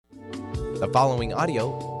The following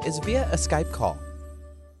audio is via a Skype call.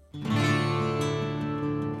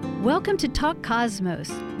 Welcome to Talk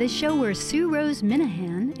Cosmos, the show where Sue Rose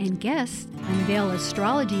Minahan and guests unveil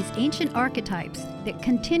astrology's ancient archetypes that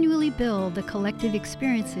continually build the collective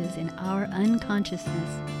experiences in our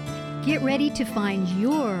unconsciousness. Get ready to find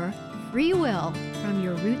your free will from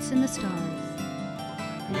your roots in the stars.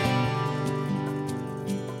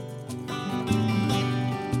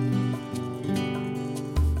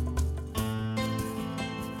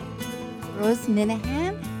 Rose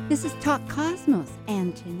Minahan. This is Talk Cosmos,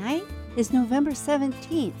 and tonight is November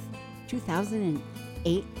 17th,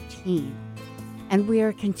 2018. And we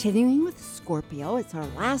are continuing with Scorpio. It's our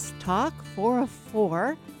last talk, 4 of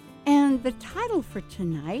 4. And the title for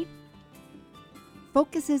tonight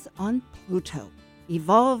focuses on Pluto,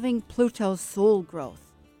 evolving Pluto's soul growth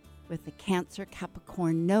with the Cancer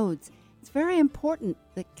Capricorn nodes. It's very important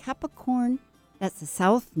that Capricorn, that's the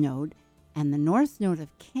south node, and the north node of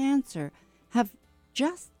Cancer have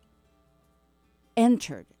just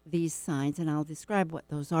entered these signs, and I'll describe what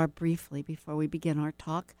those are briefly before we begin our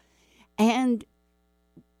talk. And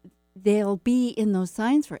they'll be in those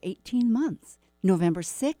signs for 18 months. November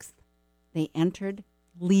 6th, they entered,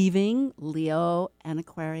 leaving Leo and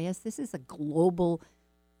Aquarius. This is a global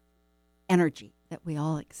energy that we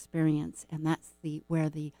all experience, and that's where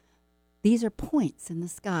these are points in the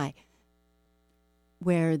sky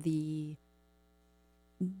where the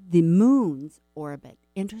moon's orbit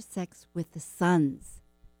intersects with the sun's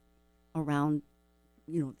around,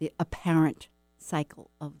 the apparent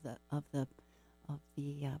cycle of the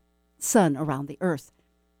sun around the earth,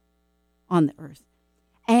 on the earth.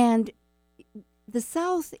 And the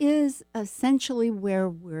south is essentially where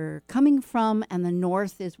we're coming from, and the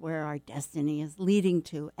north is where our destiny is leading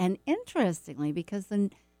to. And interestingly, because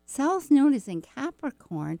the south node is in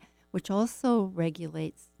Capricorn, which also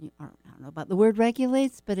regulates, I don't know about the word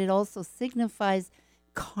regulates, but it also signifies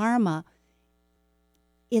karma.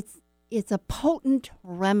 It's a potent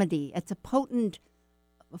remedy. It's a potent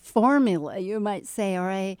formula, you might say,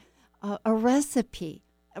 or a recipe.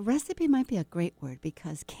 A recipe might be a great word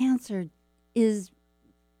because Cancer is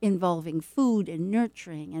involving food and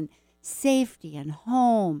nurturing and safety and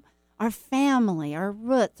home, our family, our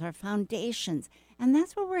roots, our foundations. And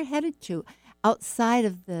that's where we're headed to, outside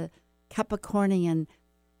of the Capricornian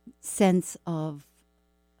sense of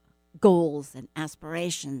goals and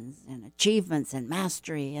aspirations and achievements and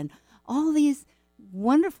mastery and all these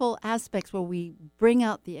wonderful aspects where we bring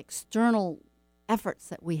out the external efforts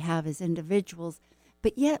that we have as individuals,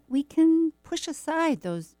 but yet we can push aside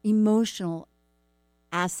those emotional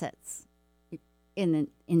assets.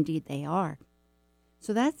 Indeed they are.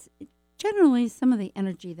 So that's generally some of the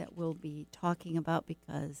energy that we'll be talking about,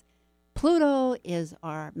 because Pluto is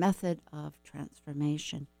our method of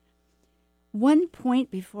transformation. One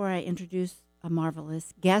point before I introduce a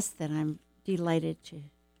marvelous guest that I'm delighted to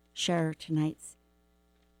share tonight's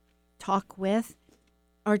talk with,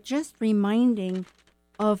 are just reminding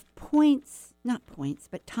of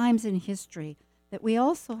times in history that we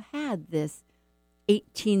also had this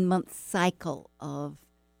 18-month cycle of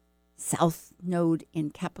south node in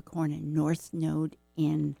Capricorn and north node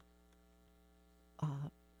in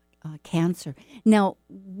Cancer. Now,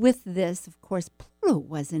 with this, of course, Pluto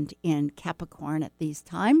wasn't in Capricorn at these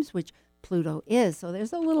times, which Pluto is. So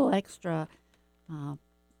there's a little extra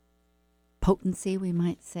potency, we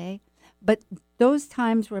might say. But those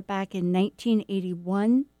times were back in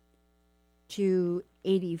 1981 to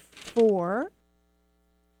 84,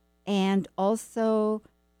 and also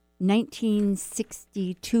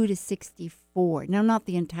 1962 to 64. Now, not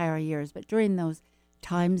the entire years, but during those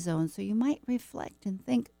time zones. So you might reflect and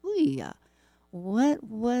think, what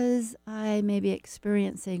was I maybe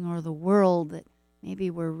experiencing, or the world that maybe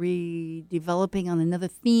we're redeveloping on another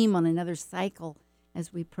theme, on another cycle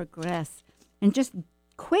as we progress. And just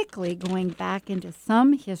quickly going back into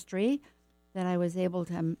some history that I was able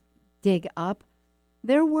to dig up,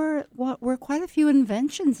 there were quite a few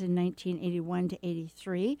inventions in 1981 to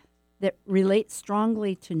 83 that relate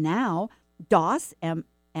strongly to now.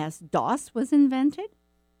 MS-DOS was invented,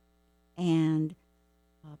 and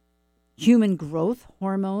human growth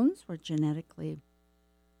hormones were genetically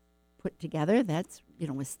put together. That's,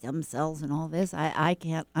 with stem cells and all this.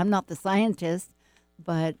 I'm not the scientist,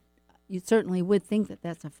 but you certainly would think that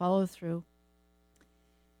that's a follow-through.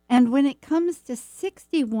 And when it comes to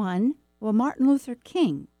 61, Martin Luther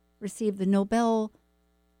King received the Nobel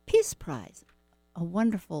Peace Prize, a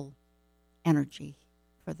wonderful energy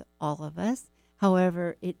for all of us.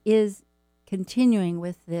 However, it is continuing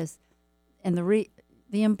with this, and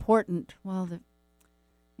the important,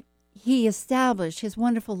 he established, his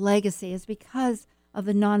wonderful legacy, is because of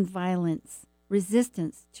the nonviolence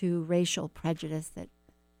resistance to racial prejudice that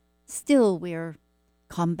still we're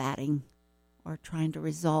combating or trying to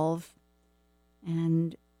resolve.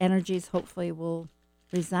 And energies hopefully will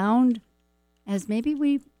resound as maybe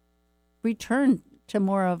we return to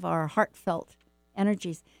more of our heartfelt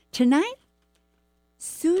energies. Tonight,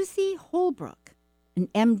 Susie Holbrook, an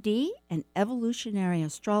MD and evolutionary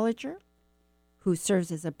astrologer who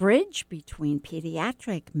serves as a bridge between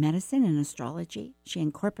pediatric medicine and astrology. She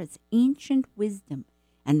incorporates ancient wisdom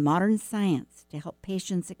and modern science to help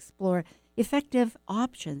patients explore effective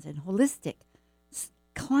options in holistic,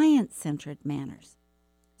 client-centered manners.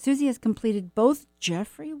 Susie has completed both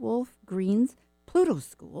Jeffrey Wolf Green's Pluto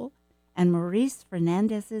School and Maurice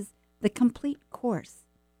Fernandez's The Complete Course.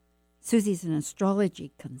 Susie's an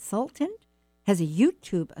astrology consultant, has a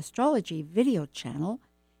YouTube astrology video channel,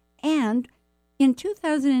 and in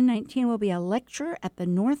 2019 will be a lecturer at the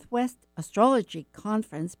Northwest Astrology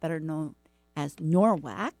Conference, better known as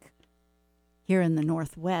NORWAC, here in the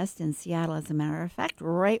Northwest in Seattle, as a matter of fact,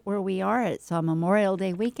 right where we are. It's on Memorial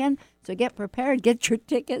Day weekend, so get prepared, get your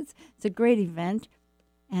tickets. It's a great event,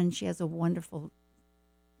 and she has a wonderful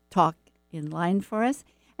talk in line for us.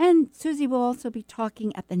 And Susie will also be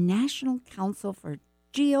talking at the National Council for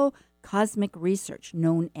Geocosmic Research,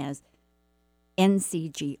 known as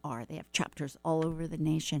NCGR. They have chapters all over the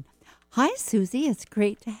nation. Hi, Susie. It's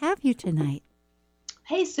great to have you tonight.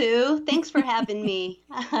 Hey, Sue. Thanks for having me.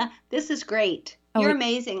 This is great. You're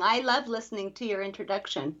amazing. I love listening to your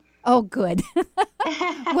introduction. Oh, good.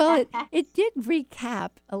 Well, it did recap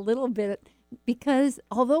a little bit because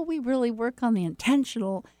although we really work on the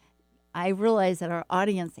intentional, I realize that our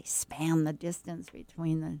audience, they span the distance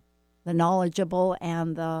between the knowledgeable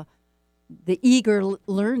and the eager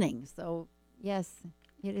learning. So, yes,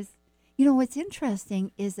 it is. You know, what's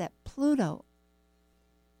interesting is that Pluto,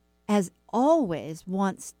 as always,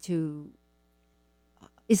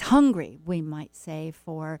 is hungry, we might say,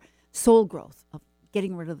 for soul growth, of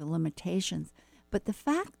getting rid of the limitations. But the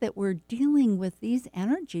fact that we're dealing with these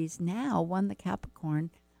energies now, one, the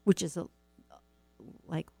Capricorn, which is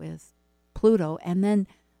like with Pluto, and then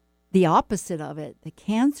the opposite of it, the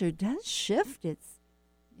Cancer, does shift its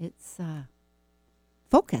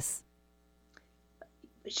focus.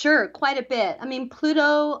 Sure, quite a bit. I mean,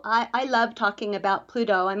 Pluto, I love talking about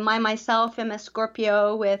Pluto. And I myself am a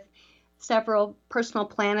Scorpio with several personal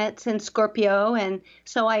planets in Scorpio. And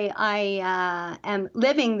so I am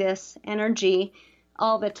living this energy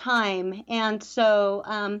all the time. And so,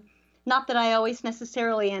 not that I always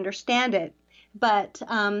necessarily understand it, but,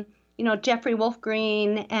 Jeffrey Wolf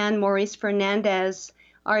Green and Maurice Fernandez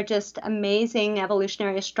are just amazing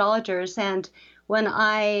evolutionary astrologers. And when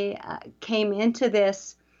I came into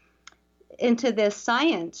this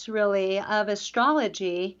science, really, of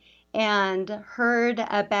astrology and heard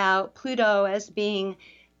about Pluto as being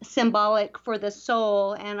symbolic for the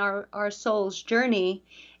soul and our soul's journey,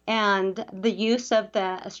 and the use of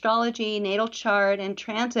the astrology, natal chart, and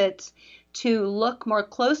transits to look more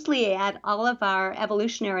closely at all of our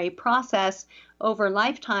evolutionary process over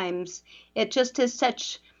lifetimes, it just is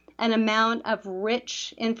such an amount of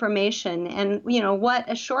rich information. And, what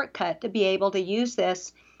a shortcut to be able to use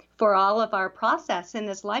this for all of our process in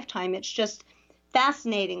this lifetime. It's just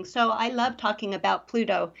fascinating. So I love talking about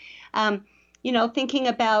Pluto. Thinking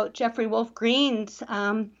about Jeffrey Wolf Green's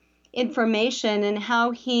information and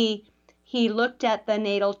how he looked at the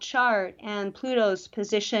natal chart and Pluto's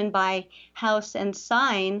position by house and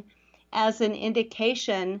sign as an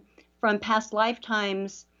indication from past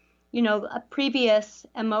lifetimes, a previous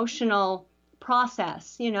emotional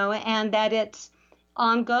process, and that it's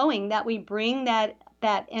ongoing, that we bring that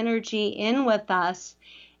energy in with us.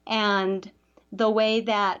 And the way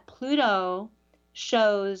that Pluto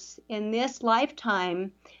shows in this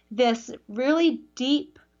lifetime, this really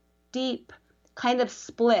deep kind of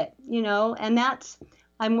split, and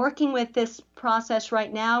I'm working with this process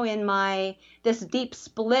right now in this deep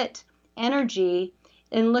split energy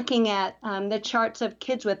in looking at the charts of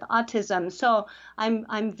kids with autism. So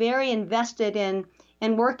I'm very invested in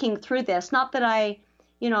working through this. Not that I,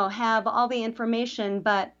 have all the information,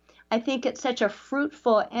 but I think it's such a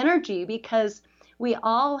fruitful energy because we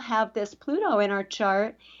all have this Pluto in our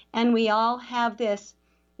chart, and we all have this,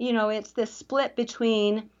 it's this split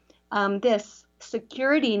between this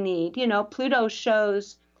security need. Pluto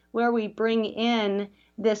shows where we bring in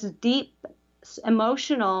this deep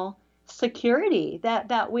emotional security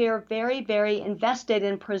that we are very, very invested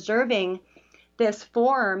in preserving this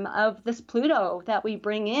form of this Pluto that we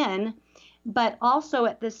bring in, but also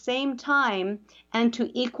at the same time and to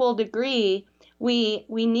equal degree, we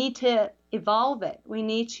need to evolve it. We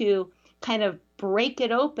need to kind of break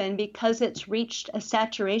it open because it's reached a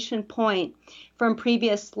saturation point from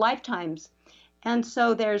previous lifetimes. And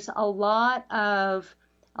so there's a lot of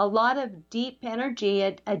deep energy,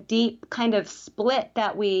 a deep kind of split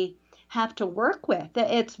that we have to work with.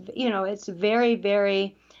 It's very,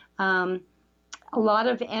 very a lot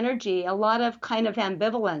of energy, a lot of kind of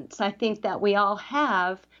ambivalence, I think, that we all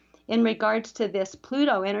have in regards to this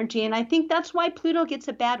Pluto energy. And I think that's why Pluto gets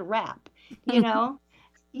a bad rap, don't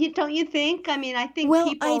you think? I mean, I think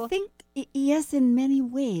yes, in many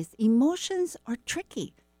ways. Emotions are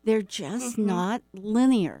tricky. They're just not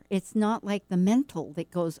linear. It's not like the mental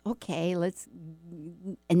that goes, okay, let's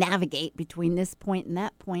navigate between this point and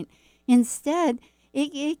that point. Instead,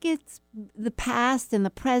 it gets the past and the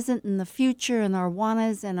present and the future and our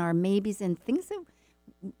wannas and our maybes and things that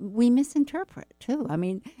we misinterpret too. I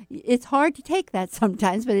mean, it's hard to take that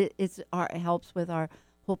sometimes, but it helps with our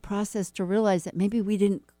whole process to realize that maybe we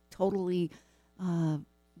didn't totally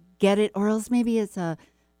get it, or else maybe it's a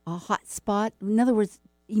hot spot. In other words,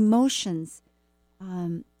 emotions,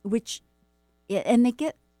 and they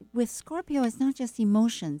get with Scorpio. It's not just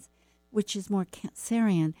emotions, which is more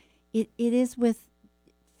Cancerian. It is with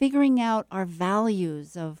figuring out our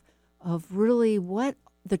values of really what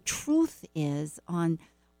the truth is on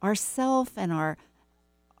ourself and our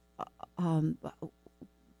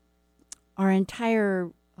entire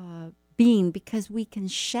being, because we can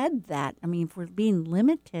shed that. I mean, if we're being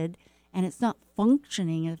limited and it's not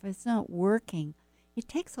functioning, if it's not working, it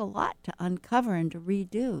takes a lot to uncover and to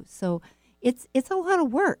redo. So it's a lot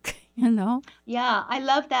of work, Yeah, I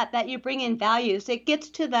love that you bring in values. It gets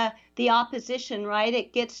to the opposition, right?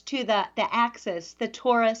 It gets to the axis, the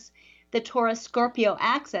Taurus Scorpio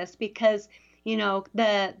axis, because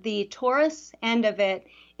the Taurus end of it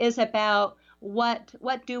is about what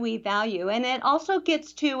do we value. And it also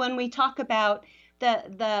gets to, when we talk about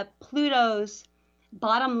the Pluto's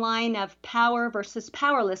bottom line of power versus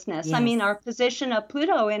powerlessness. Yes. I mean, our position of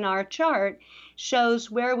Pluto in our chart shows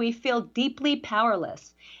where we feel deeply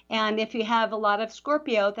powerless. And if you have a lot of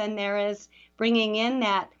Scorpio, then there is bringing in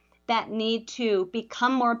that need to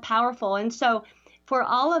become more powerful. And so for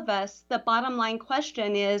all of us, the bottom line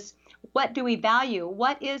question is, what do we value?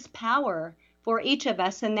 What is power for each of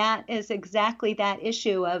us? And that is exactly that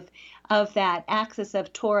issue of that axis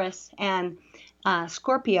of Taurus and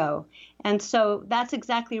Scorpio. And so that's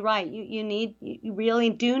exactly right. You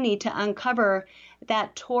really do need to uncover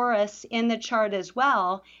that Taurus in the chart as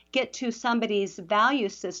well, get to somebody's value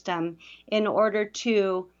system in order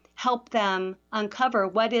to help them uncover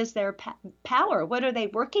what is their power, what are they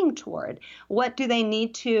working toward, what do they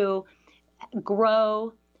need to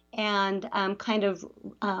grow and kind of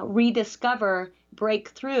rediscover, break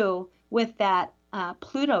through with that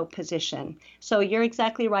Pluto position. So you're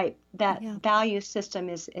exactly right. That value system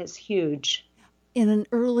is huge. In an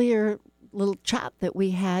earlier little chat that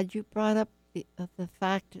we had, you brought up the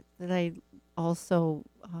fact that I also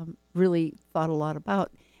really thought a lot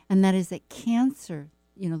about, and that is that Cancer,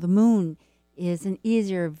 the moon, is an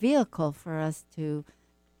easier vehicle for us to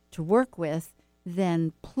work with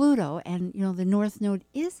than Pluto. And, the North Node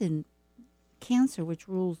is in Cancer, which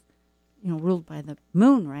ruled by the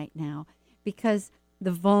moon right now, because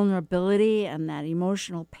the vulnerability and that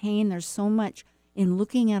emotional pain, there's so much in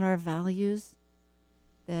looking at our values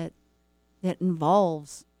that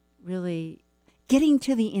involves really getting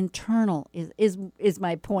to the internal is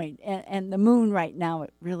my point. And the moon right now,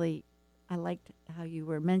 it really, I liked how you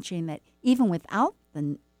were mentioning that even without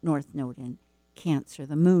the North Node in Cancer,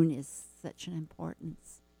 the moon is such an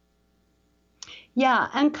importance. Yeah,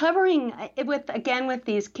 uncovering with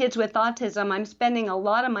these kids with autism, I'm spending a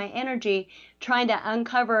lot of my energy trying to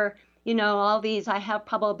uncover, all these. I have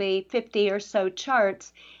probably 50 or so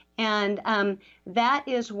charts, and that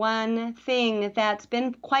is one thing that's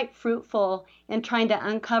been quite fruitful in trying to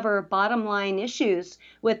uncover bottom line issues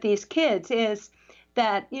with these kids, is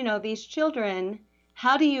that, these children,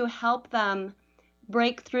 how do you help them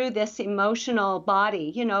break through this emotional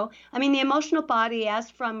body? The emotional body, as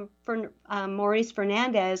for Maurice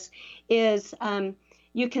Fernandez, is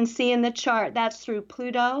you can see in the chart that's through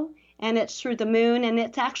Pluto, and it's through the moon, and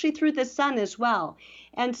it's actually through the sun as well.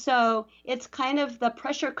 And so it's kind of the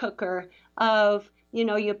pressure cooker of,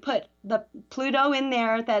 you put the Pluto in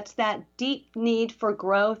there, that's that deep need for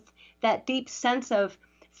growth, that deep sense of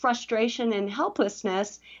frustration and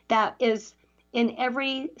helplessness that is in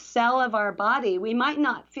every cell of our body. We might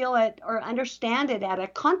not feel it or understand it at a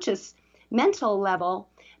conscious mental level,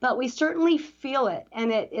 but we certainly feel it,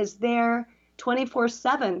 and it is there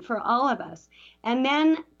 24/7 for all of us. And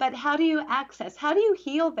then, but how do you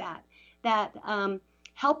heal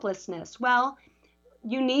helplessness. Well,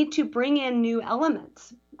 you need to bring in new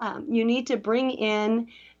elements. You need to bring in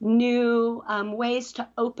new ways to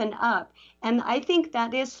open up. And I think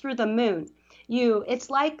that is through the moon. It's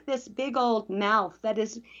like this big old mouth that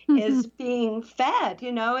is being fed.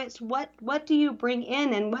 It's what do you bring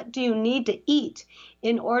in and what do you need to eat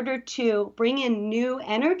in order to bring in new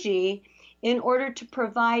energy, in order to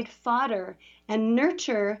provide fodder and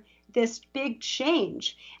nurture this big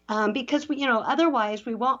change, because otherwise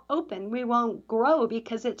we won't open, we won't grow,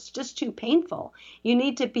 because it's just too painful. You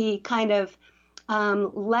need to be kind of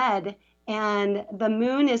led, and the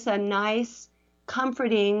moon is a nice,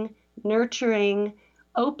 comforting, nurturing,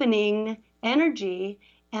 opening energy.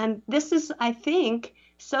 And this is, I think,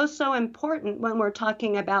 so important when we're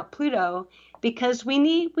talking about Pluto, because we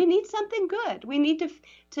need something good. We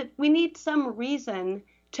need some reason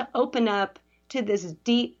to open up to this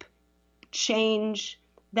deep change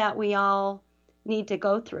that we all need to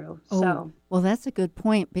go through. So, well, that's a good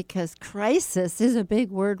point, because crisis is a big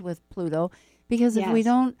word with Pluto, because if we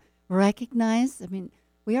don't recognize,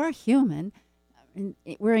 we are human,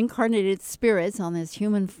 we're incarnated spirits on this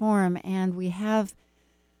human form, and we have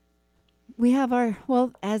our,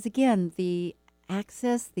 as again, the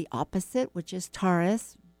axis, the opposite, which is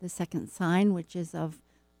Taurus, the second sign, which is of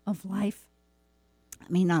life.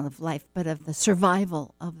 Not of life, but of the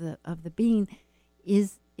survival of the being,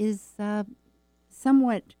 is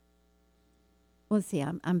somewhat. Let's see.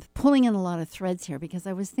 I'm pulling in a lot of threads here, because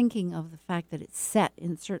I was thinking of the fact that it's set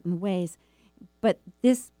in certain ways, but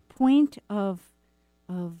this point of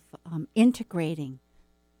integrating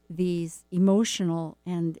these emotional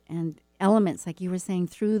and elements, like you were saying,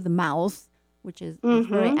 through the mouth, which is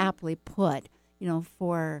very aptly put.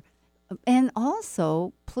 And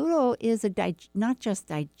also, Pluto is not just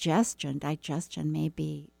digestion. Digestion may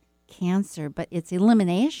be cancer, but it's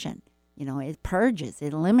elimination. It purges,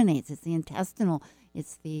 it eliminates. It's the intestinal.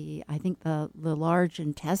 It's the large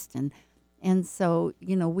intestine. And so,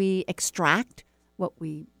 we extract what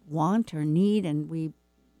we want or need, and we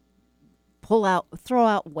throw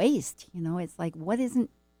out waste. It's like what isn't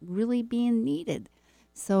really being needed.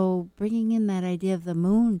 So bringing in that idea of the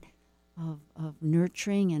moon, of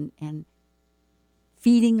nurturing and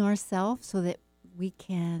feeding ourselves, so that we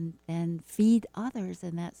can then feed others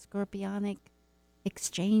in that scorpionic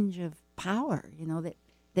exchange of power,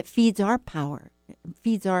 that feeds our power,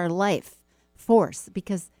 feeds our life force,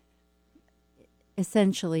 because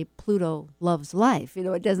essentially Pluto loves life.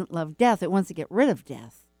 It doesn't love death. It wants to get rid of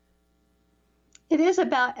death. It is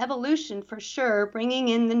about evolution, for sure, bringing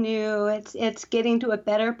in the new. It's getting to a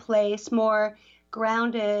better place, more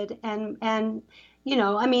grounded, and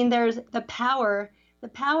there's the power. The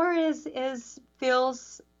power it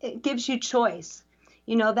gives you choice.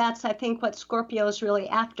 That's, I think, what Scorpio is really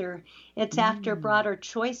after. It's after broader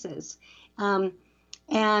choices, and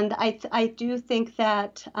I do think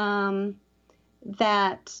that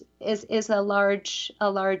that is a large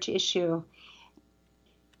issue.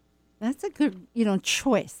 That's a good,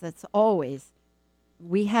 choice. That's always,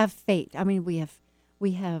 we have fate. We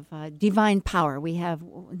have divine power. We have,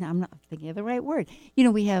 I'm not thinking of the right word.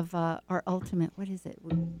 We have our ultimate, what is it?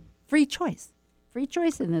 Free choice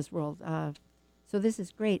in this world. So this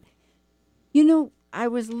is great. I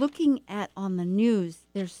was looking at on the news,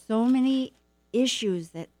 there's so many issues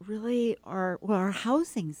that really are, our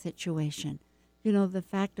housing situation. The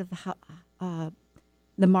fact of the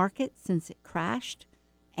market since it crashed,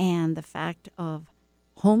 and the fact of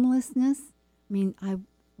homelessness.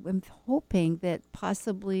 I'm hoping that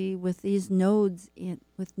possibly with these nodes,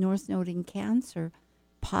 with North Node in Cancer,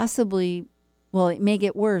 possibly, it may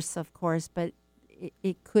get worse, of course, but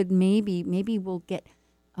it could maybe we'll get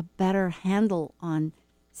a better handle on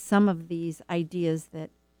some of these ideas that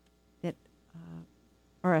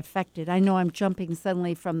are affected. I know I'm jumping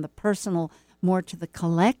suddenly from the personal more to the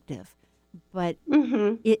collective, but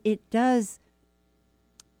it does.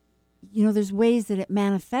 There's ways that it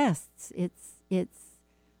manifests. It's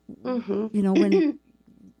when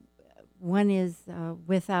one is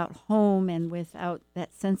without home and without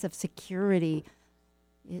that sense of security,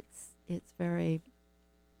 it's very.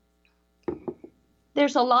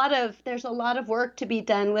 There's a lot of work to be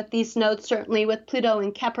done with these nodes, certainly with Pluto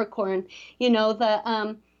and Capricorn.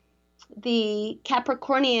 The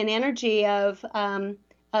Capricornian energy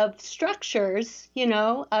of structures,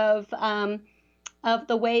 of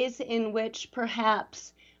the ways in which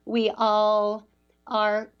perhaps we all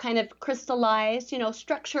are kind of crystallized,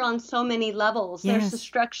 structure on so many levels. Yes. There's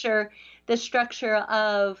the structure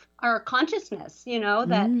of our consciousness,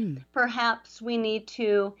 that perhaps we need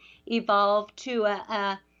to evolve to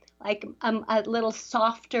like a little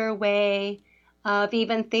softer way of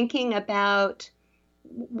even thinking about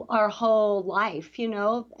our whole life.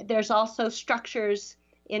 There's also structures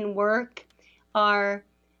in work, our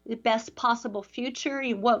the best possible future,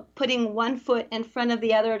 putting one foot in front of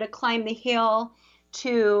the other to climb the hill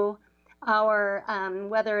to our,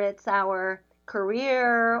 whether it's our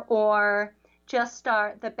career or just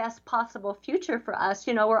the best possible future for us.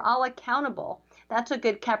 We're all accountable. That's a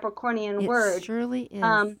good Capricornian word. It surely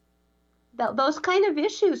is. Those kind of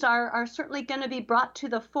issues are certainly going to be brought to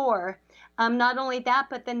the fore. Not only that,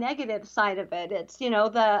 but the negative side of it. It's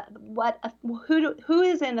who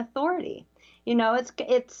is in authority.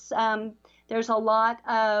 It's there's a lot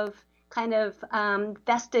of kind of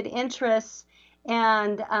vested interests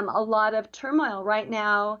and a lot of turmoil right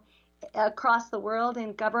now across the world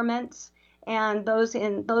in governments and those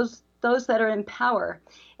that are in power.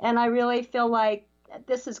 And I really feel like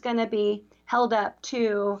this is going to be held up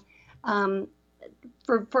to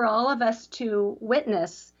for all of us to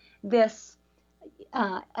witness this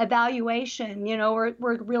evaluation. We're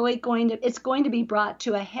really it's going to be brought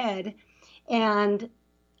to a head, and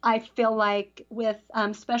I feel like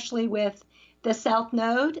especially with the South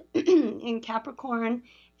Node in Capricorn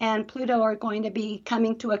and Pluto are going to be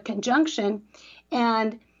coming to a conjunction,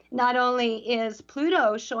 and not only is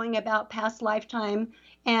Pluto showing about past lifetime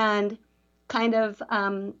and kind of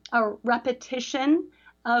a repetition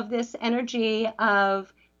of this energy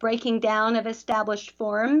of breaking down of established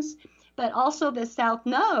forms, but also the South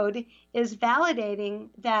Node is validating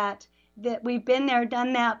that we've been there,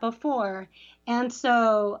 done that before. And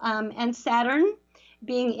so, and Saturn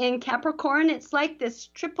being in Capricorn, it's like this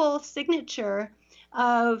triple signature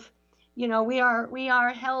of, we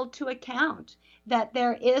are held to account that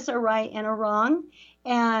there is a right and a wrong.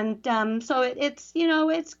 And so it's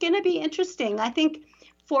going to be interesting. I think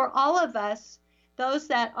for all of us, those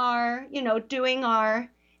that are, doing our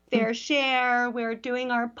fair share, we're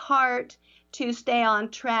doing our part to stay on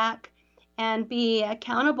track and be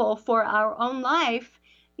accountable for our own life.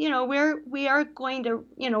 We are going to,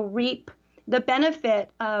 reap the benefit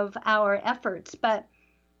of our efforts. But,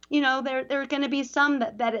 there are going to be some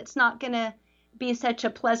that it's not going to be such a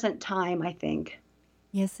pleasant time, I think.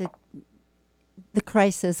 Yes, the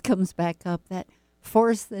crisis comes back up. That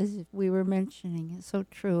force that we were mentioning is so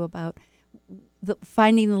true about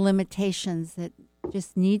finding the limitations that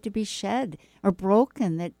just need to be shed or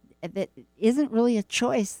broken, that isn't really a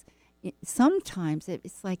choice. Sometimes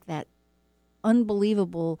it's like that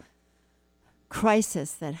unbelievable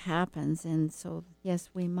crisis that happens. And so, yes,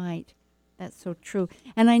 we might. That's so true.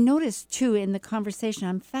 And I noticed, too, in the conversation,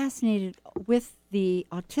 I'm fascinated with the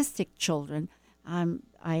autistic children.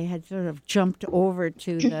 I had sort of jumped over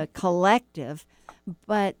to the collective,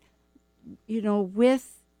 but,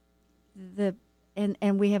 with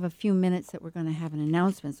and we have a few minutes that we're going to have an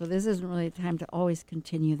announcement, so this isn't really the time to always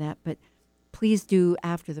continue that, but please do,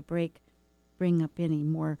 after the break, bring up any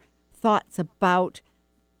more thoughts about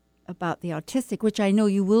the autistic, which I know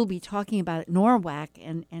you will be talking about at NORWAC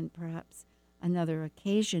and perhaps another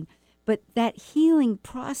occasion. But that healing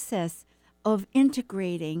process of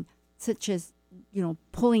integrating, such as,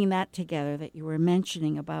 pulling that together that you were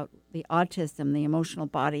mentioning about the autism, the emotional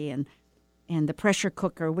body, and the pressure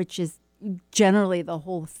cooker, which is generally the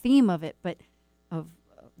whole theme of it, but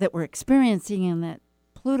that we're experiencing and that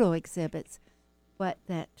Pluto exhibits, but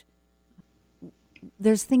that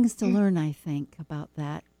there's things to learn, I think, about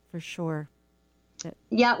that for sure.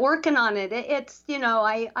 Yeah, working on it. It's,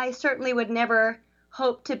 I certainly would never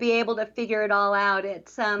hope to be able to figure it all out.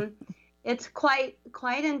 It's quite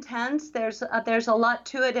intense. There's a lot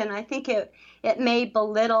to it, and I think it may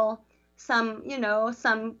belittle some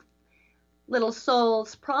little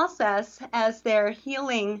soul's process as they're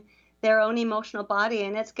healing their own emotional body,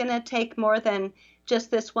 and it's going to take more than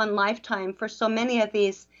just this one lifetime for so many of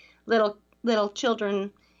these little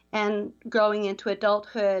children and growing into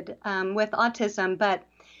adulthood with autism. But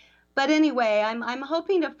anyway, I'm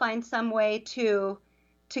hoping to find some way to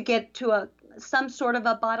get to some sort of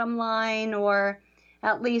a bottom line, or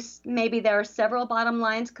at least maybe there are several bottom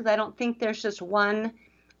lines, because I don't think there's just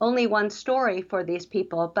only one story for these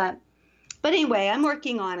people. But anyway, I'm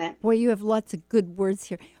working on it. Boy, you have lots of good words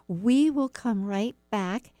here. We will come right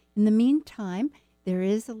back. In the meantime, there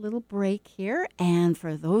is a little break here. And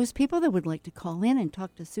for those people that would like to call in and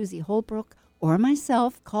talk to Susie Holbrook or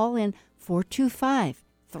myself, call in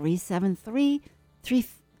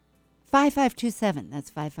 425-373-5527. That's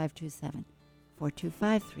 5527.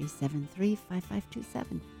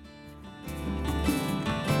 425-373-5527.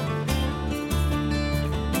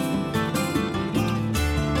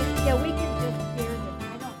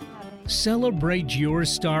 Celebrate your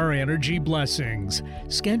star energy blessings.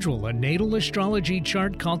 Schedule a natal astrology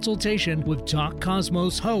chart consultation with Talk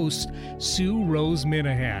Cosmos host Sue Rose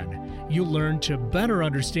Minahan. You'll learn to better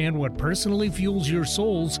understand what personally fuels your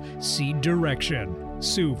soul's seed direction.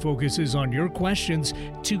 Sue focuses on your questions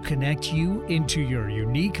to connect you into your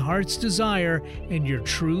unique heart's desire and your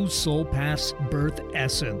true soul path's birth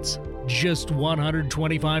essence. Just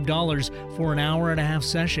 $125 for an hour-and-a-half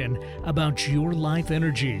session about your life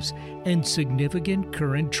energies and significant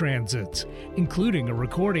current transits, including a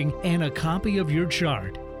recording and a copy of your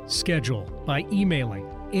chart. Schedule by emailing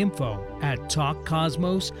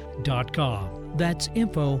info@talkcosmos.com. That's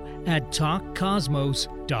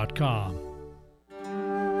info@talkcosmos.com.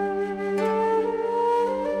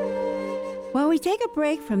 While we take a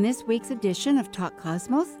break from this week's edition of Talk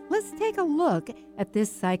Cosmos, let's take a look at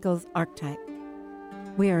this cycle's archetype.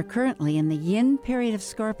 We are currently in the yin period of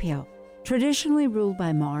Scorpio, traditionally ruled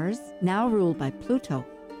by Mars, now ruled by Pluto.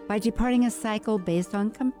 By departing a cycle based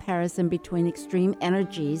on comparison between extreme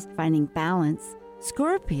energies, finding balance,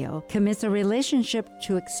 Scorpio commits a relationship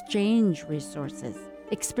to exchange resources,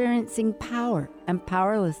 experiencing power and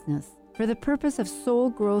powerlessness for the purpose of soul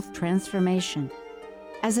growth transformation.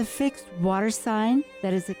 As a fixed water sign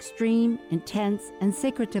that is extreme, intense, and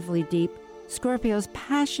secretively deep, Scorpio's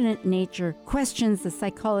passionate nature questions the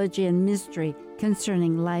psychology and mystery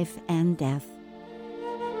concerning life and death.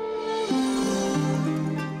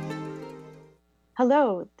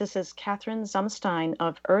 Hello, this is Catherine Zumstein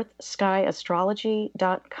of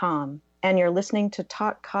EarthSkyAstrology.com, and you're listening to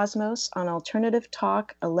Talk Cosmos on Alternative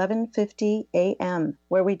Talk 1150 AM,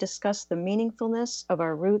 where we discuss the meaningfulness of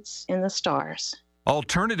our roots in the stars.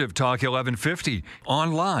 Alternative Talk 1150,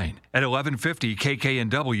 online at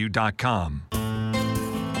 1150kknw.com.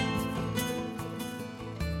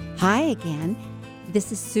 Hi again.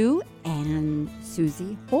 This is Sue and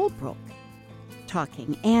Susie Holbrook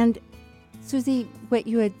talking. And Susie, what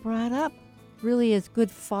you had brought up really is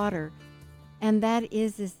good fodder. And that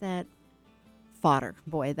is that fodder.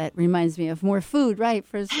 Boy, that reminds me of more food, right?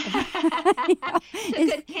 It's a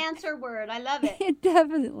good cancer word. I love it.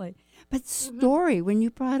 Definitely. But story, when you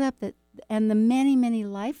brought up that, and the many, many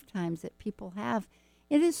lifetimes that people have,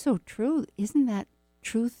 it is so true. Isn't that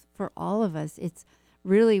truth for all of us? It's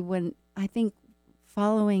really when I think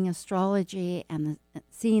following astrology and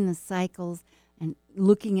seeing the cycles and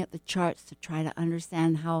looking at the charts to try to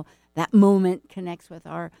understand how that moment connects with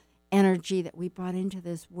our energy that we brought into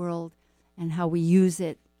this world and how we use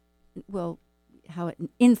it, well, how it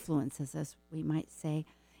influences us, we might say,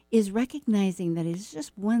 is recognizing that it's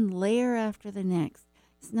just one layer after the next.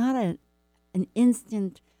 It's not an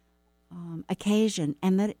instant occasion,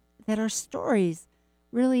 and that our stories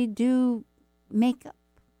really do make up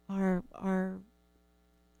our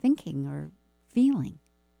thinking or feeling.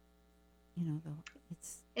 You know,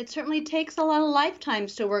 it certainly takes a lot of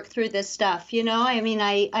lifetimes to work through this stuff. You know, I mean,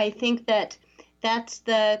 I think that's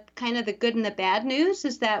the kind of the good and the bad news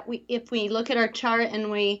is that if we look at our chart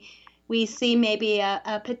and we see maybe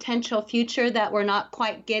a potential future that we're not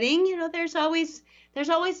quite getting, you know, there's always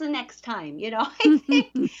the next time, you know.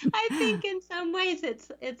 I think in some ways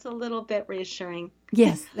it's a little bit reassuring.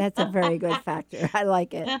 Yes, that's a very good factor. I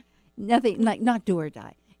like it. Nothing like not do or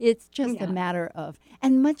die. It's just a matter of,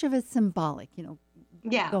 and much of it's symbolic, you know.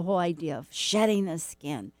 Yeah. The whole idea of shedding the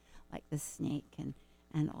skin, like the snake and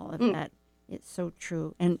all of that. It's so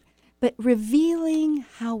true. But revealing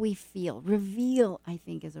how we feel. Reveal, I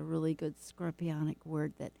think, is a really good Scorpionic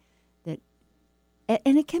word that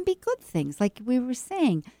and it can be good things, like we were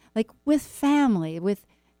saying, like with family, with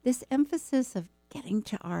this emphasis of getting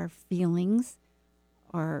to our feelings,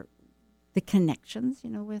 or the connections, you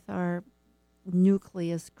know, with our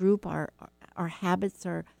nucleus group, our habits,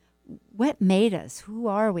 are what made us, who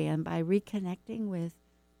are we, and by reconnecting with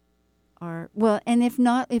and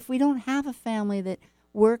if we don't have a family that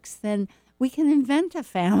works, then we can invent a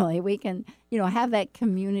family. We can, you know, have that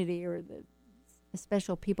community or the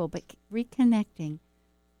special people, but reconnecting.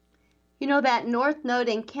 You know, that North Node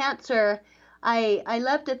in Cancer, I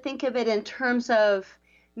love to think of it in terms of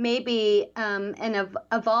maybe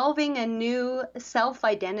evolving a new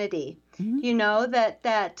self-identity. Mm-hmm. You know, that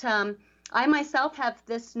I myself have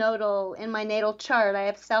this nodal in my natal chart. I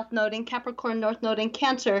have South Node in Capricorn, North Node in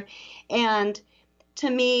Cancer. And to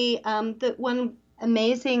me, the one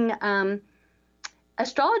amazing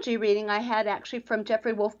astrology reading I had actually from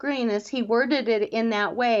Jeffrey Wolf Green is he worded it in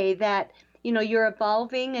that way that, you know, you're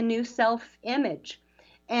evolving a new self-image.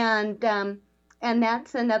 And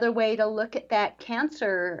that's another way to look at that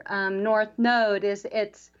Cancer North Node is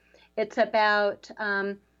it's about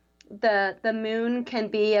the moon can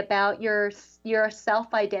be about your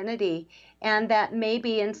self-identity, and that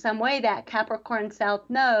maybe in some way that Capricorn South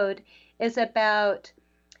Node is about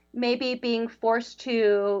maybe being forced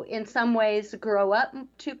to, in some ways, grow up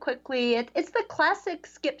too quickly. It's the classic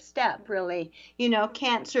skip step, really.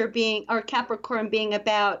 Cancer being, or Capricorn being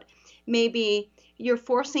about maybe you're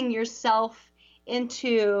forcing yourself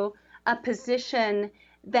into a position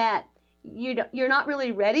that you're not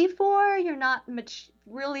really ready for. You're not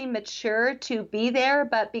really mature to be there,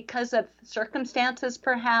 but because of circumstances,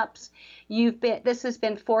 perhaps this has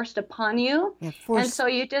been forced upon you. Yeah, and so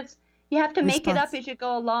you have to make it up as you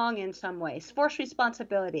go along in some ways. Forced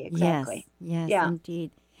responsibility, exactly. Yes, yeah.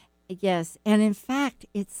 Indeed. Yes, and in fact,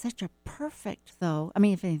 it's such a perfect, though. I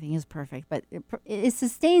mean, if anything is perfect, but it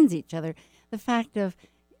sustains each other. The fact of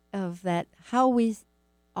that, how we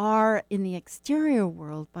are in the exterior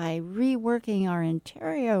world, by reworking our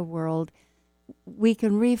interior world, we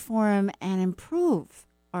can reform and improve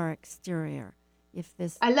our exterior.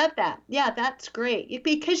 I love that. Yeah, that's great.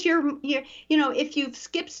 Because you're if you've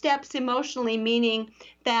skipped steps emotionally, meaning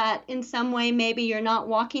that in some way maybe you're not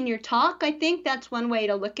walking your talk, I think that's one way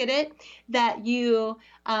to look at it, that you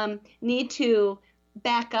need to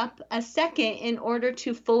back up a second in order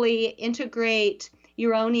to fully integrate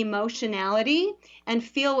your own emotionality and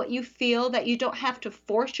feel what you feel, that you don't have to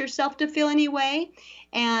force yourself to feel any way.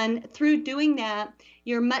 And through doing that,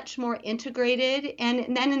 you're much more integrated,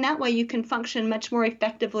 and then in that way you can function much more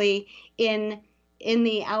effectively in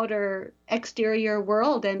the outer exterior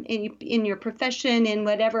world and in your profession, in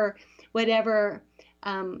whatever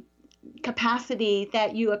capacity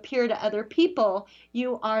that you appear to other people.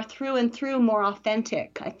 You are through and through more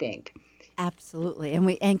authentic, I think. Absolutely,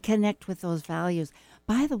 and connect with those values.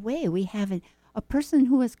 By the way, we have a person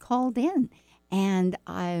who has called in, and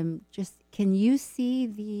can you see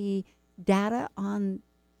the data on,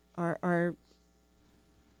 or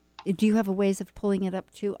do you have a ways of pulling it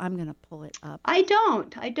up too? I'm going to pull it up. I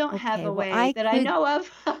don't have a way I know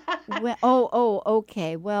of.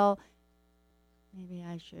 Okay. Well, maybe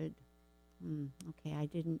I should. Okay, I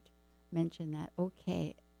didn't mention that.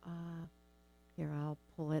 Okay. Here, I'll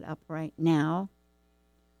pull it up right now.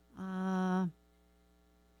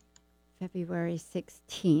 February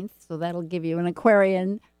 16th, so that'll give you an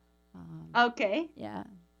Aquarian. Okay. Yeah.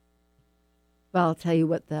 Well, I'll tell you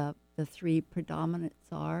what the three predominants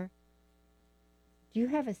are. Do you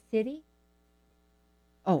have a city?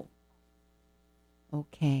 Oh.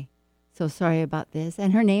 Okay. So sorry about this.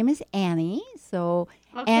 And her name is Annie. So,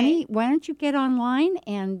 okay. Annie, why don't you get online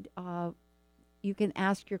and you can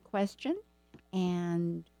ask your question.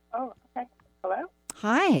 And oh, okay. Hello?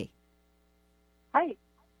 Hi. Hi. I'm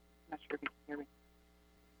not sure if you can hear me.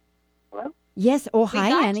 Hello? Yes. Oh,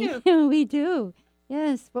 hi, Annie. We do.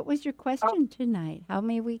 Yes. What was your question tonight? How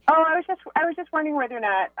may we? Oh, I was just wondering whether or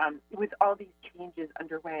not, with all these changes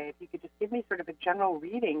underway, if you could just give me sort of a general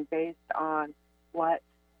reading based on what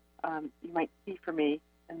you might see for me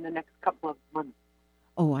in the next couple of months.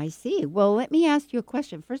 Oh, I see. Well, let me ask you a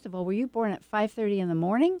question. First of all, were you born at 5:30 in the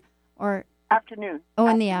morning or afternoon? Oh,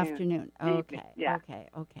 in the afternoon. Okay. Yeah.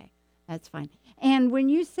 Okay. That's fine. And when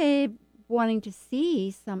you say wanting to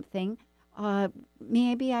see something,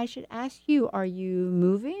 maybe I should ask you, are you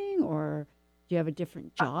moving, or do you have a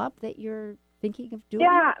different job that you're thinking of doing?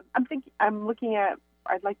 Yeah,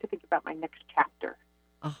 I'd like to think about my next chapter.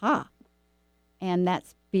 Aha. And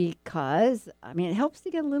that's because, it helps to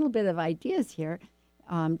get a little bit of ideas here,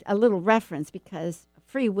 a little reference, because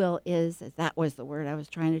free will that was the word I was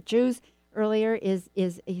trying to choose earlier, is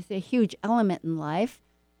a huge element in life,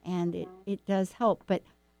 and it does help. But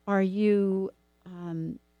are you,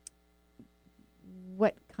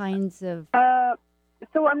 what kinds of...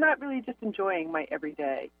 So I'm not really just enjoying my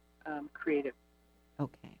everyday creative.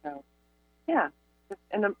 Okay. So, yeah.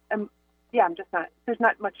 I'm just not, there's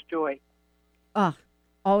not much joy.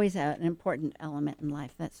 Always an important element in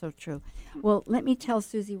life. That's so true. Well, let me tell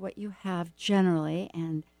Susie what you have generally,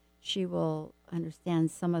 and she will understand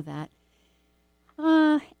some of that.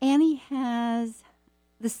 Annie has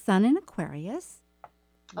the sun in Aquarius.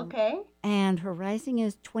 Okay. And her rising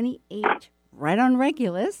is 28, right on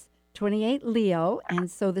Regulus, 28 Leo. And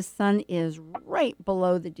so the sun is right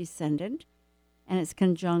below the descendant, and it's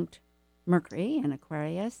conjunct Mercury in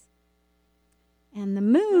Aquarius. And the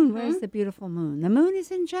moon, where's the beautiful moon? The moon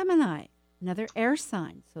is in Gemini, another air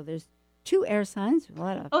sign. So there's two air signs.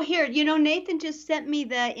 Here, Nathan just sent me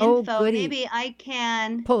the info. Goody. Maybe I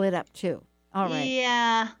can pull it up too. All right.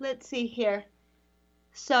 Yeah, let's see here.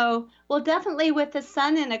 So, well, definitely with the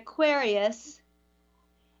sun in Aquarius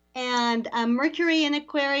and Mercury in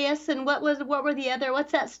Aquarius, and what's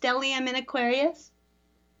that stellium in Aquarius?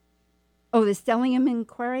 Oh, the stellium in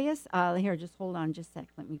Aquarius? Here, just hold on just a sec.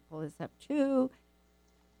 Let me pull this up too.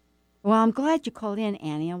 Well, I'm glad you called in,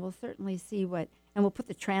 Annie, and we'll certainly see what, and we'll put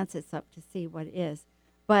the transits up to see what it is.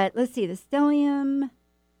 But let's see, the stellium,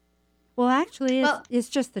 well, actually, it's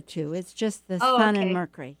just the two. It's just the Sun and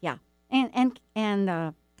Mercury, yeah, and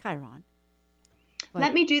Chiron. But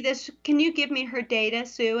let me do this. Can you give me her data,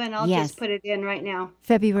 Sue, and I'll just put it in right now.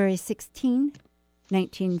 February 16,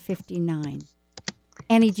 1959.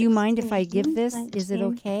 Annie, do you mind if I give this? 19. Is it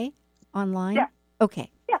okay online? Yeah. Okay.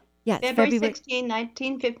 Yeah, February 16,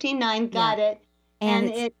 1959. Got it.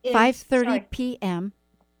 And it is 5:30 p.m.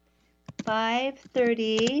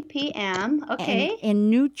 5:30 p.m. Okay. And in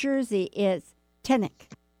New Jersey, it's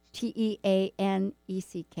Teaneck. Teaneck.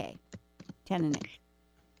 Teaneck.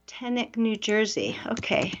 Teaneck, New Jersey.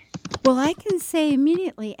 Okay. Well, I can say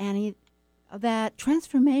immediately, Annie, that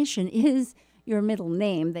transformation is your middle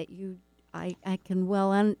name. That I can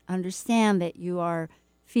well understand that you are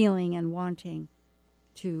feeling and wanting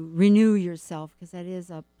to renew yourself, because that is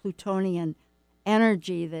a Plutonian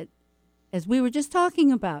energy that, as we were just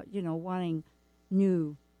talking about, wanting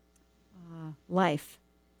new life.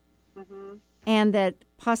 Mm-hmm. And that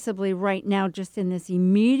possibly right now, just in this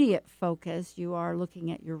immediate focus, you are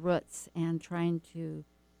looking at your roots and trying to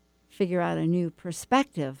figure out a new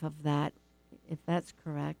perspective of that, if that's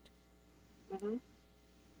correct.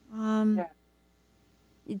 Mm-hmm. Yeah.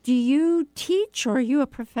 Do you teach, or are you a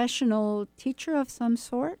professional teacher of some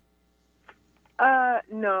sort?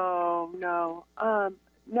 No.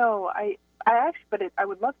 I actually, but I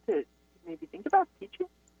would love to maybe think about teaching.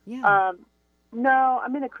 Yeah. No,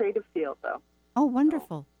 I'm in a creative field though. Oh,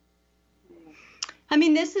 wonderful. I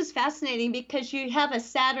mean, this is fascinating because you have a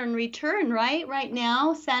Saturn return, right? Right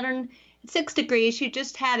now, Saturn 6 degrees. You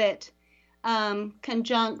just had it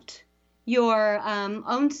conjunct your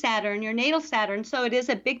own Saturn, your natal Saturn. So it is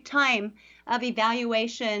a big time of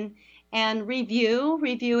evaluation and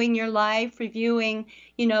reviewing your life, reviewing,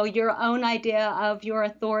 your own idea of your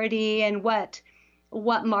authority and what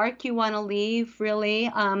mark you want to leave, really.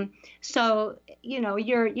 So,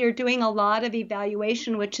 you're doing a lot of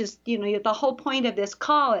evaluation, which is, the whole point of this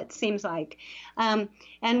call, it seems like. And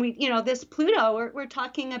we, this Pluto, we're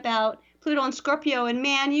talking about Pluto and Scorpio, and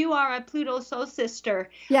man, you are a Pluto soul sister.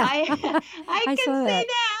 Yeah. I can see that.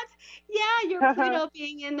 Yeah, your Pluto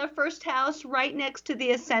being in the first house, right next to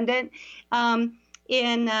the ascendant,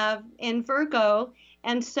 in Virgo,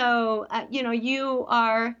 and so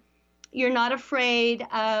you're not afraid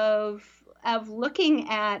of looking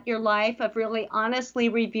at your life, of really honestly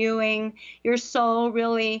reviewing your soul.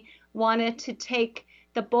 Really wanted to take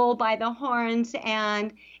the bull by the horns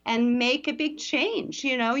and make a big change,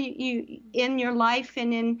 you in your life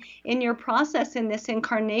and in your process in this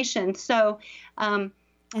incarnation. So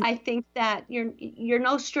I think that you're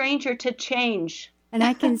no stranger to change. And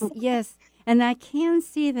I can yes, and I can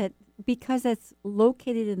see that because it's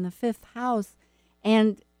located in the 5th house,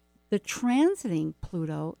 and the transiting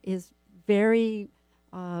Pluto is very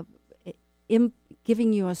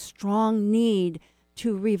giving you a strong need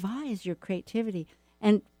to revise your creativity.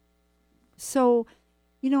 And so,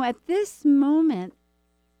 at this moment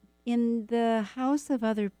in the house of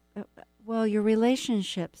other, your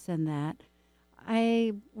relationships and that,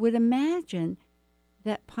 I would imagine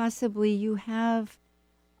that possibly you have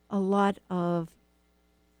a lot of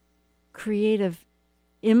creative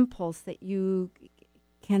impulse that you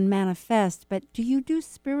can manifest. But do you do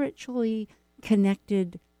spiritually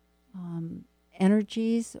connected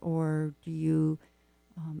energies, or do you,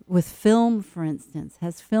 with film, for instance,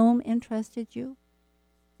 has film interested you?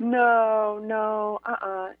 No.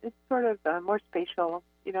 It's sort of more spatial,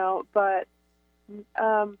 but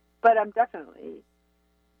I'm definitely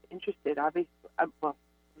interested. Obviously, I'm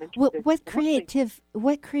interested. What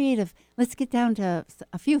creative? Let's get down to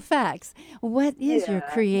a few facts. What is your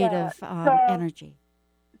creative energy?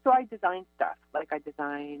 So I design stuff. Like I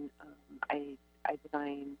design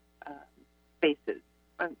spaces.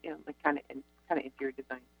 Like kind of interior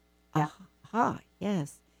design. Yeah. Aha,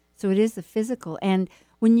 yes. So it is the physical. And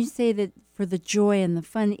when you say that for the joy and the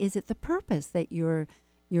fun, is it the purpose that you're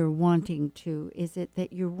wanting to? Is it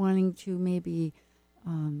that you're wanting to maybe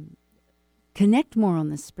connect more on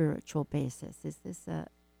the spiritual basis? Is this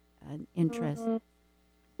an interest?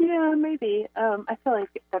 Mm-hmm. Yeah, maybe. I feel like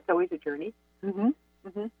that's always a journey. Mm-hmm.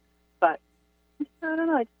 Mm-hmm. But I don't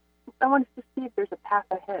know. I want to see if there's a path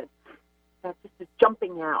ahead. That's just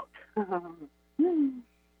jumping out.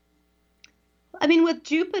 I mean, with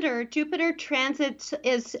Jupiter transits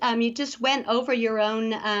is you just went over your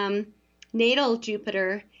own natal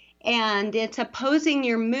Jupiter, and it's opposing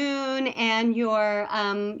your moon and your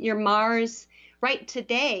Mars right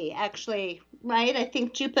today, actually, right? I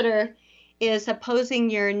think Jupiter is opposing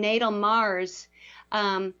your natal Mars.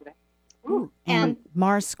 And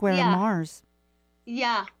Mars square Mars.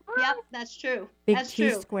 Yeah, yep, that's true. Big that's T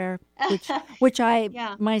true. square, which I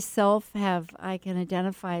Yeah. myself I can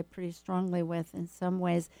identify pretty strongly with in some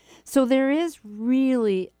ways. So there is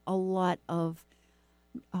really a lot of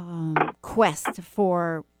quest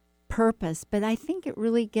for purpose, but I think it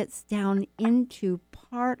really gets down into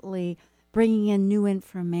partly bringing in new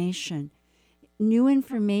information. New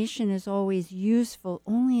information is always useful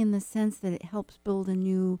only in the sense that it helps build a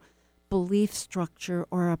new belief structure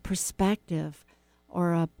or a perspective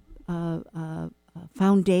or a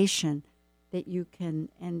foundation that you can,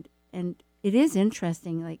 and it is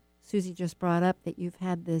interesting, like Susie just brought up, that you've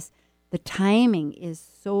had this, the timing is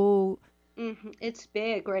so it's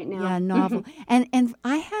big right now. yeah, novel. and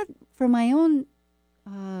I had, for my own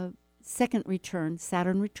second return,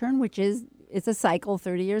 Saturn return, which it's a cycle,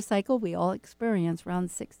 30-year cycle we all experience around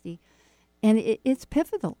 60, and it's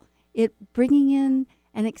pivotal. It bringing in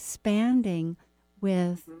and expanding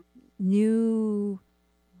with new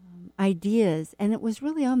ideas, and it was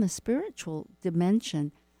really on the spiritual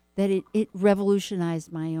dimension that it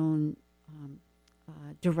revolutionized my own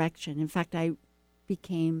direction. In fact, I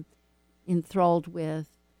became enthralled with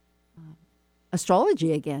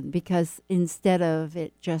astrology again, because instead of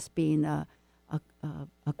it just being a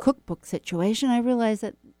cookbook situation, I realized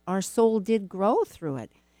that our soul did grow through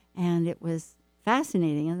it, and it was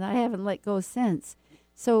fascinating, and I haven't let go since.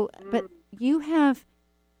 So, but you have,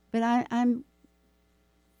 but I'm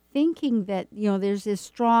thinking that, there's this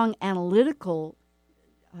strong analytical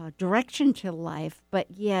direction to life,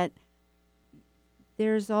 but yet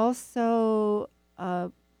there's also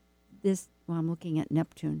this, I'm looking at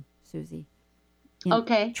Neptune, Susie,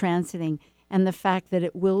 transiting, and the fact that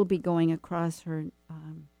it will be going across her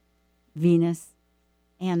Venus,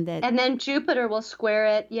 and then Jupiter will square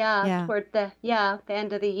it, toward the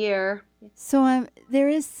end of the year. So there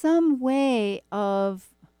is some way of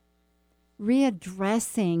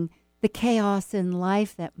readdressing the chaos in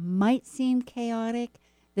life that might seem chaotic,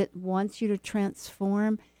 that wants you to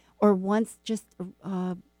transform, or wants just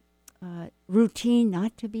routine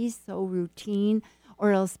not to be so routine,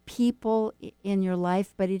 or else people in your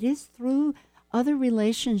life. But it is through other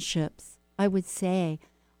relationships, I would say,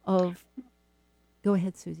 of... Go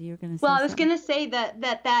ahead, Susie. You're going to say Well, I was something. going to say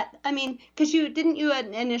that I mean, because you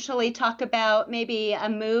initially talk about maybe a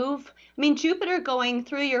move. I mean, Jupiter going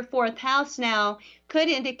through your fourth house now could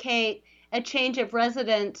indicate a change of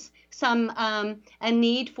residence, some a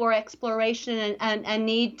need for exploration, and a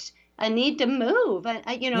need to move,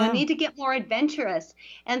 a need to get more adventurous,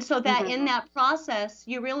 and so that in that process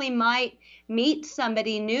you really might meet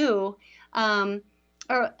somebody new.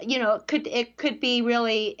 Or it could be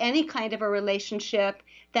really any kind of a relationship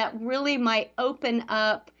that really might open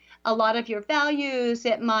up a lot of your values.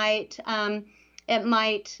 It might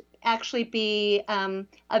actually be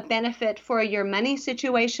a benefit for your money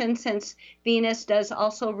situation, since Venus does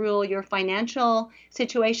also rule your financial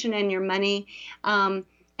situation and your money. And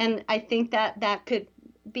I think that could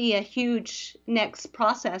be a huge next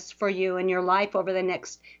process for you in your life over the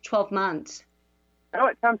next 12 months. Oh,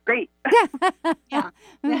 it sounds great. Yeah.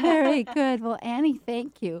 Very good. Well, Annie,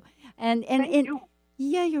 thank you. And Thank you.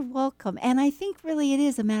 Yeah, you're welcome. And I think really it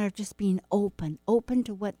is a matter of just being open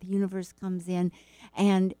to what the universe comes in,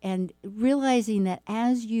 and realizing that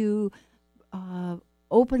as you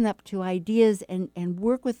open up to ideas and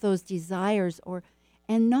work with those desires,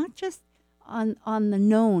 and not just on the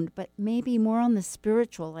known, but maybe more on the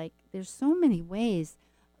spiritual. Like, there's so many ways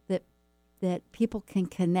that people can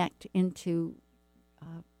connect into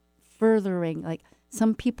furthering. Like,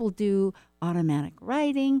 some people do automatic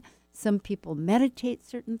writing, some people meditate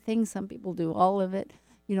certain things, some people do all of it.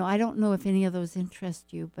 I don't know if any of those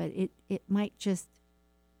interest you, but it might just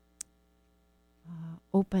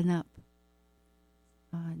open up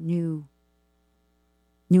new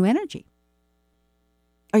energy.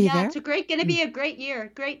 Are you there? It's going to be a great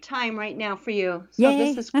year, great time right now for you. So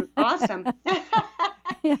Yay. This is awesome.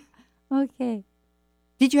 Yeah. Okay.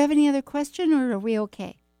 Did you have any other question, or are we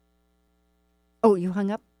okay? Oh, you hung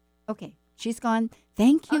up? Okay. She's gone.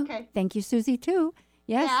 Thank you. Okay. Thank you, Susie, too.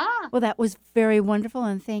 Yes. Yeah. Well, that was very wonderful,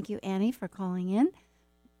 and thank you, Annie, for calling in.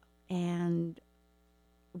 And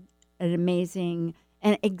an amazing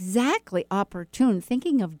and exactly opportune,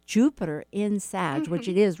 thinking of Jupiter in Sag, which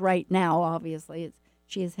it is right now, obviously.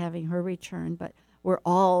 She is having her return, but we're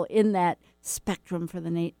all in that spectrum for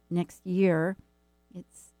the next year.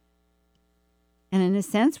 And in a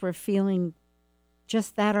sense, we're feeling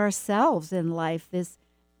just that ourselves in life, this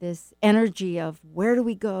energy of where do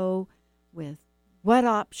we go with what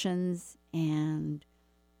options and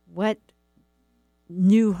what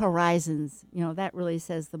new horizons, that really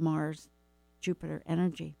says the Mars Jupiter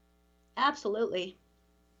energy. Absolutely.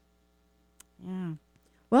 Yeah.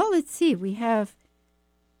 Well, let's see. We have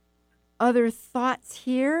other thoughts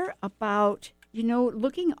here about,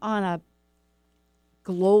 looking on a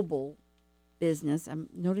global business. I'm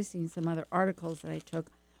noticing some other articles that I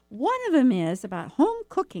took. One of them is about home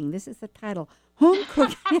cooking. This is the title. Home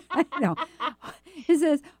cooking. I know. It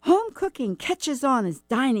says, home cooking catches on as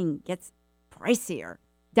dining gets pricier.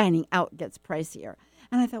 Dining out gets pricier.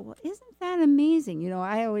 And I thought, well, isn't that amazing?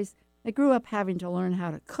 I grew up having to learn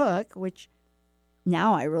how to cook, which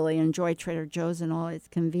now I really enjoy Trader Joe's and all its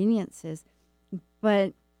conveniences.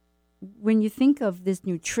 But when you think of this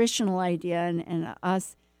nutritional idea and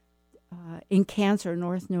us in cancer,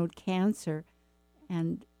 North Node cancer,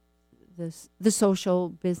 and the social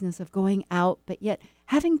business of going out, but yet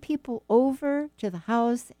having people over to the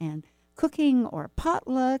house and cooking or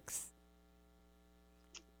potlucks.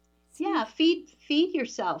 Yeah, feed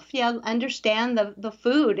yourself. Yeah, understand the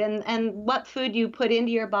food and what food you put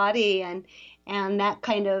into your body and that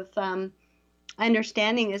kind of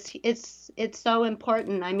understanding is so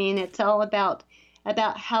important. I mean, it's all about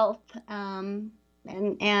health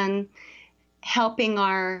and helping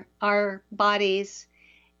our bodies.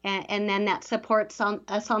 And then that supports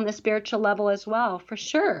us on the spiritual level as well, for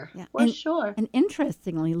sure. Yeah. For sure. And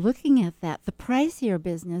interestingly, looking at that, the pricier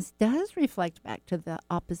business does reflect back to the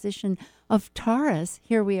opposition of Taurus.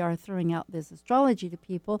 Here we are throwing out this astrology to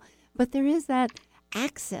people, but there is that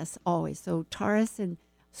access always. So Taurus and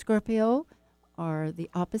Scorpio are the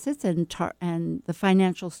opposites, and the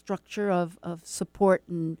financial structure of support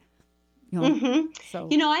and So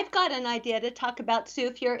I've got an idea to talk about, Sue,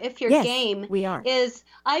 if you're yes, game. We are.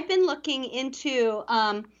 I've been looking into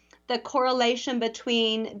the correlation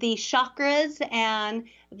between the chakras and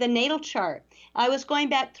the natal chart. I was going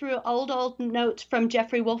back through old notes from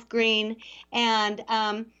Jeffrey Wolf Green and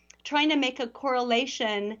trying to make a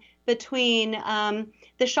correlation between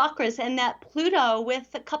the chakras and that Pluto with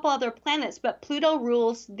a couple other planets, but Pluto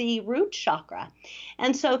rules the root chakra.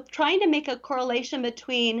 And so trying to make a correlation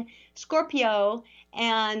between Scorpio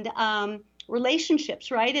and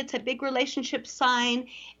relationships, right? It's a big relationship sign,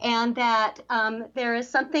 and that there is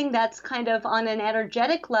something that's kind of on an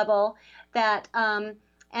energetic level that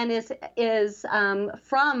and is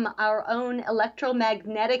from our own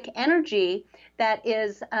electromagnetic energy that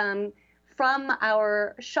is from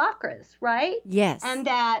our chakras, right? Yes. And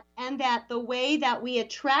that the way that we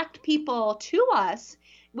attract people to us,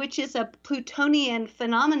 which is a Plutonian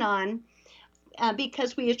phenomenon,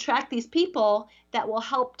 because we attract these people that will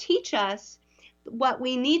help teach us what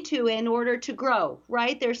we need to in order to grow,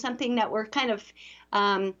 right? There's something that we're kind of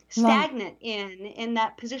stagnant in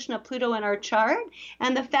that position of Pluto in our chart,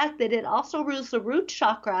 and the fact that it also rules the root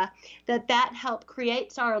chakra, that help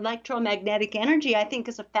creates our electromagnetic energy, I think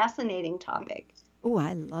is a fascinating topic. Oh,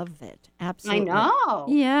 I love it. Absolutely. I know.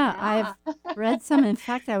 Yeah, I've read some. In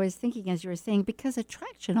fact, I was thinking as you were saying, because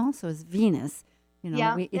attraction also is Venus.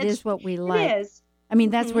 It is what we like. It is. I mean,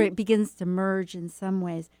 that's where it begins to merge in some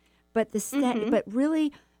ways. But but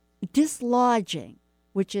really dislodging,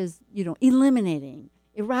 which is, eliminating,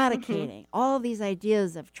 eradicating, all these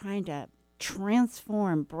ideas of trying to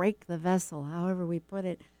transform, break the vessel, however we put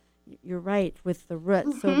it. You're right, with the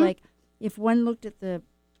root. So, like, if one looked at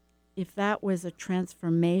if that was a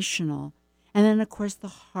transformational, and then, of course, the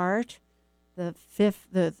heart, the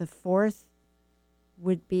fourth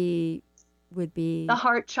would be the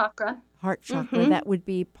heart chakra. Heart chakra. That would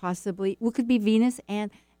be possibly, could be Venus,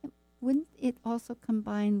 and wouldn't it also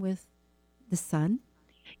combine with the sun?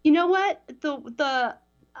 You know what?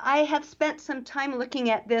 I have spent some time looking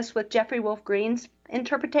at this with Jeffrey Wolf Green's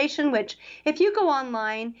interpretation, which if you go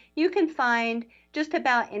online, you can find just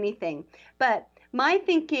about anything. But my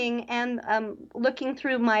thinking and looking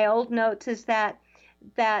through my old notes is that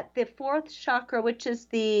the fourth chakra, which is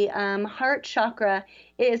the heart chakra,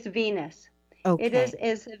 is Venus. Okay. It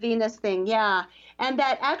is a Venus thing, yeah. And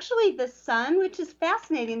that actually the sun, which is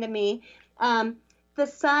fascinating to me, the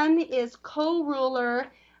sun is co-ruler,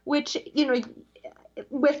 which,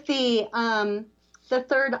 with the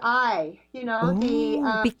third eye,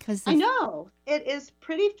 because I know. It is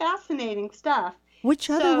pretty fascinating stuff.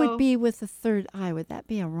 Which other would be with the third eye? Would that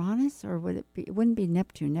be Uranus, or it wouldn't be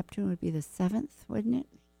Neptune? Neptune would be the seventh, wouldn't it?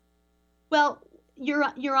 Well,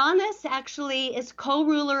 Uranus actually is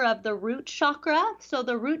co-ruler of the root chakra. So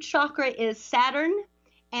the root chakra is Saturn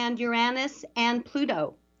and Uranus and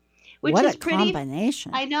Pluto, which what is a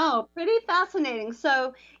combination. I know, pretty fascinating.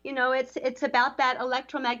 So, it's about that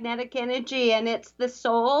electromagnetic energy, and it's the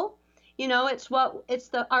soul, It's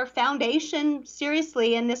our foundation,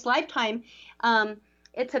 seriously, in this lifetime.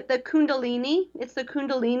 It's the Kundalini. It's the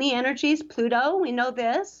Kundalini energies, Pluto. We know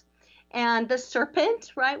this. And the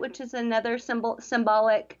serpent, right, which is another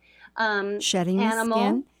symbolic shedding animal. The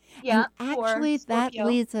skin. Yeah. And actually, that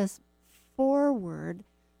leads us forward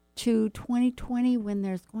to 2020, when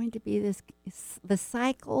there's going to be the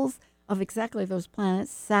cycles of exactly those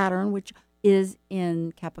planets, Saturn, which is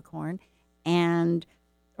in Capricorn, and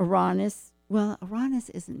Uranus. Well, Uranus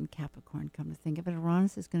isn't in Capricorn, come to think of it.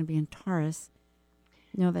 Uranus is going to be in Taurus.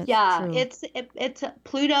 No, that's true. It's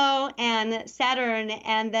Pluto and Saturn,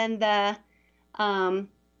 and then the.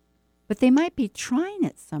 But they might be trine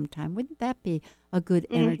it sometime. Wouldn't that be a good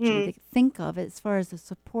energy to think of as far as a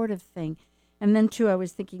supportive thing? And then too, I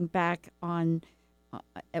was thinking back on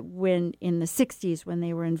when in the 60s when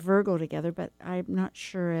they were in Virgo together, but I'm not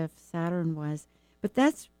sure if Saturn was. But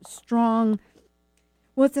that's strong.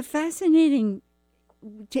 Well, it's a fascinating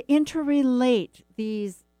to interrelate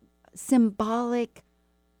these symbolic.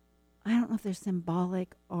 I don't know if they're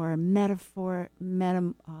symbolic or metaphors,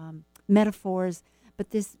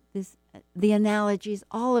 but the analogies,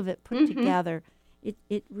 all of it put together,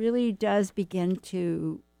 it really does begin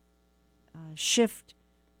to shift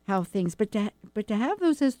how things. But to have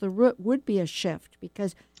those as the root would be a shift,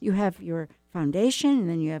 because you have your foundation, and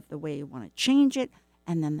then you have the way you want to change it,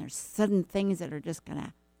 and then there's sudden things that are just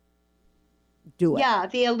gonna do it. Yeah,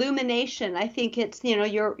 the illumination. I think it's,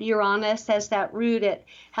 your Uranus as that root. It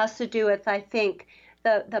has to do with, I think,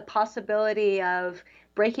 the possibility of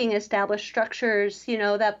breaking established structures.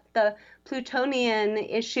 That the Plutonian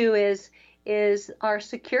issue is our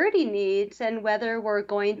security needs, and whether we're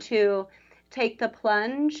going to take the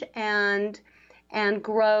plunge and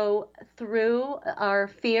grow through our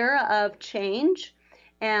fear of change,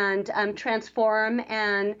 and transform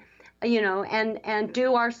and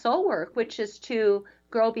do our soul work, which is to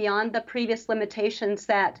grow beyond the previous limitations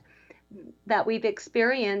that we've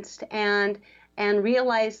experienced, and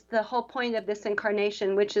realize the whole point of this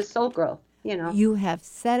incarnation, which is soul growth. You have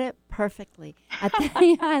said it perfectly.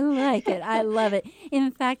 I like it. I love it.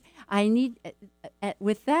 In fact, I need,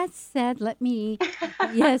 with that said,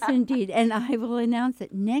 yes, indeed. And I will announce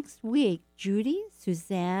it next week. Judy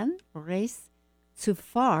Suzanne Race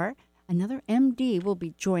Tsufar, another MD, will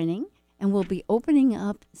be joining, and we'll be opening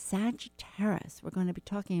up Sagittarius. We're going to be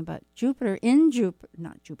talking about Jupiter in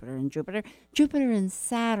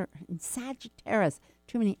Saturn, in Sagittarius.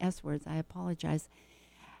 Too many S words, I apologize.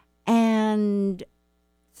 And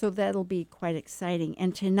so that'll be quite exciting.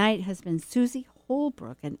 And tonight has been Susie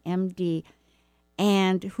Holbrook, an MD,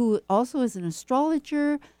 and who also is an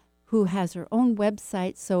astrologer, who has her own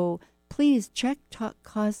website. So please check Talk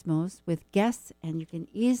Cosmos with guests, and you can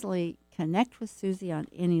easily connect with Susie on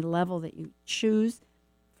any level that you choose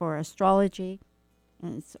for astrology.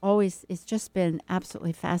 And it's just been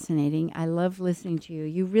absolutely fascinating. I love listening to you.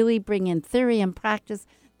 You really bring in theory and practice.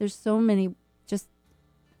 There's so many just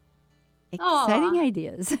exciting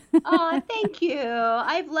ideas. Oh, thank you.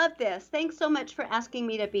 I've loved this. Thanks so much for asking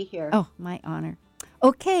me to be here. Oh, my honor.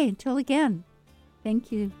 Okay, until again.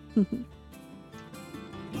 Thank you.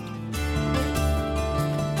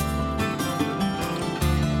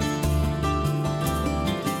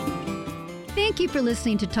 Thank you for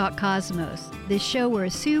listening to Talk Cosmos, the show where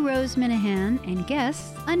Sue Rose Minahan and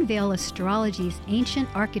guests unveil astrology's ancient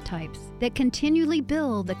archetypes that continually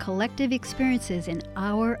build the collective experiences in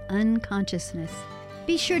our unconsciousness.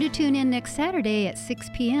 Be sure to tune in next Saturday at 6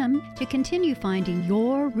 p.m. to continue finding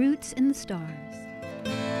your roots in the stars.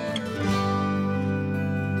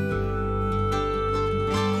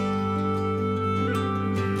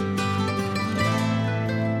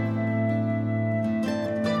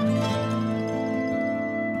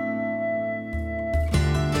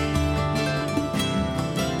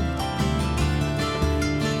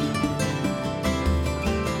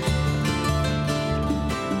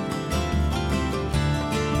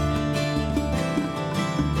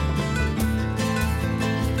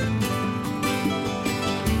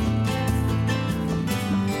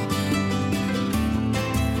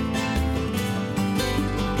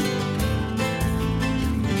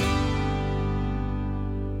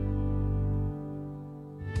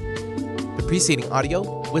 The preceding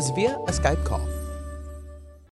audio was via a Skype call.